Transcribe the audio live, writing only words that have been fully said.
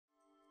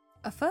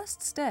A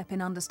first step in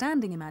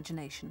understanding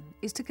imagination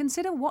is to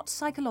consider what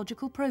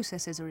psychological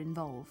processes are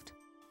involved.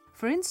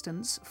 For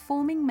instance,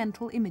 forming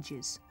mental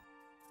images.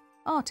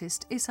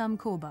 Artist Issam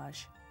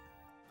Korbaj.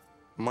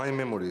 My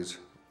memories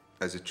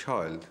as a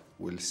child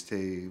will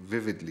stay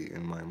vividly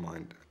in my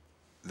mind.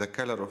 The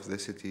color of the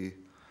city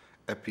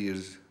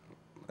appears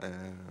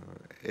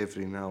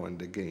every now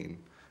and again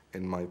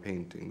in my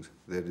paintings.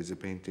 There is a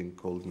painting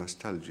called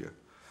Nostalgia,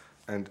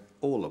 and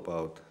all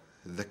about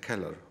the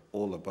color,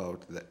 all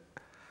about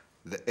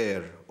the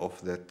air of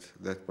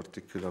that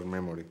particular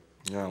memory.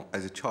 Now,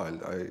 as a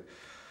child, I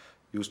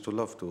used to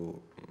love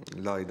to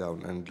lie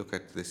down and look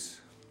at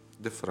these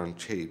different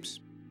shapes,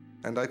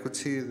 and I could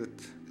see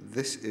that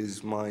this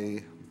is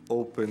my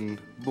open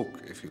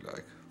book, if you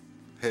like.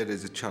 Here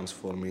is a chance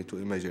for me to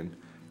imagine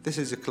this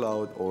is a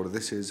cloud, or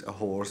this is a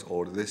horse,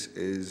 or this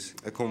is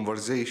a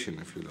conversation,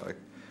 if you like.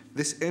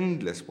 This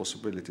endless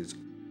possibilities.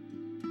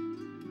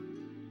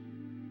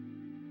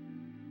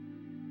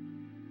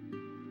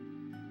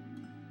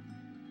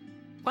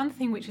 One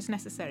thing which is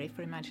necessary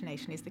for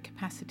imagination is the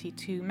capacity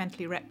to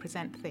mentally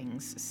represent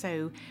things.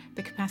 So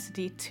the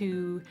capacity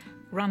to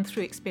run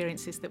through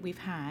experiences that we've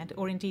had,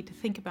 or indeed to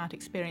think about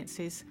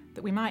experiences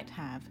that we might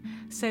have.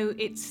 So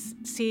it's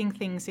seeing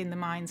things in the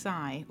mind's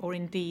eye, or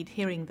indeed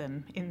hearing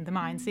them in the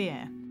mind's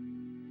ear.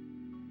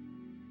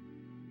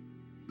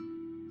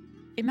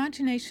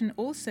 Imagination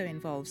also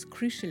involves,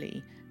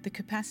 crucially, the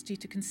capacity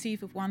to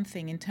conceive of one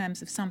thing in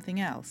terms of something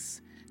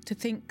else, to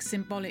think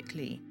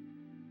symbolically.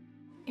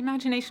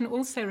 Imagination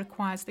also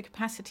requires the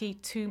capacity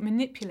to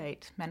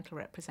manipulate mental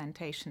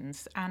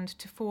representations and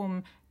to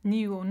form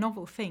new or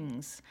novel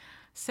things.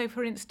 So,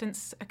 for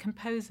instance, a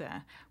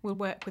composer will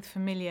work with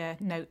familiar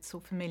notes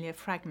or familiar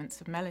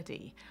fragments of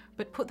melody,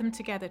 but put them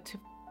together to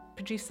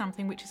produce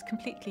something which is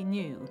completely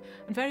new,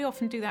 and very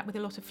often do that with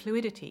a lot of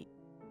fluidity.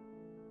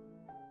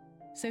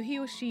 So he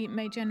or she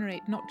may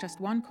generate not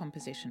just one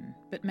composition,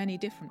 but many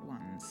different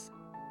ones.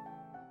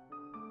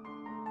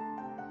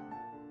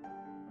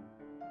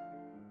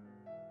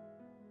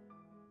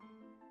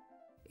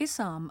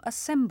 Issam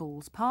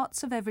assembles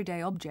parts of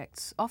everyday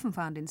objects, often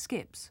found in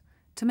skips,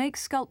 to make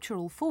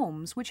sculptural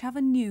forms which have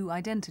a new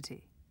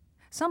identity,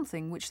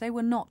 something which they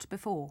were not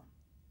before.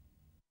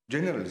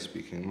 Generally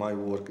speaking, my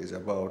work is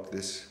about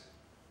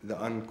the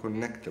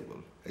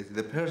unconnectable, it's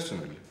the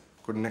personal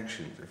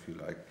connections, if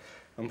you like.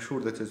 I'm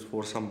sure that is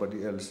for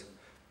somebody else,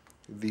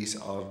 these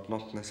are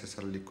not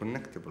necessarily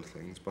connectable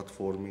things, but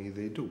for me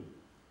they do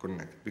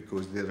connect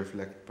because they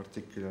reflect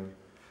particular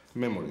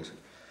memories.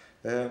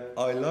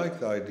 I like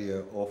the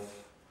idea of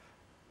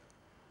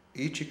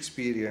each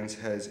experience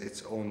has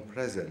its own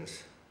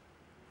presence,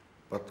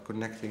 but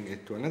connecting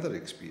it to another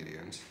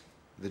experience,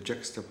 the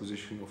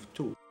juxtaposition of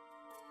two.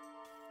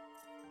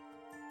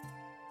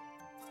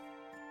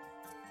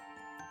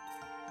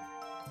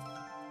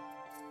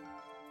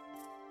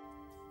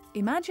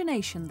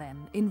 Imagination,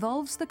 then,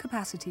 involves the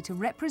capacity to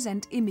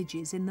represent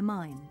images in the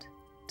mind,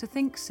 to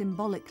think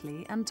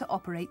symbolically and to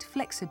operate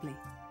flexibly,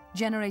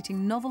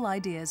 generating novel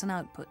ideas and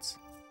outputs.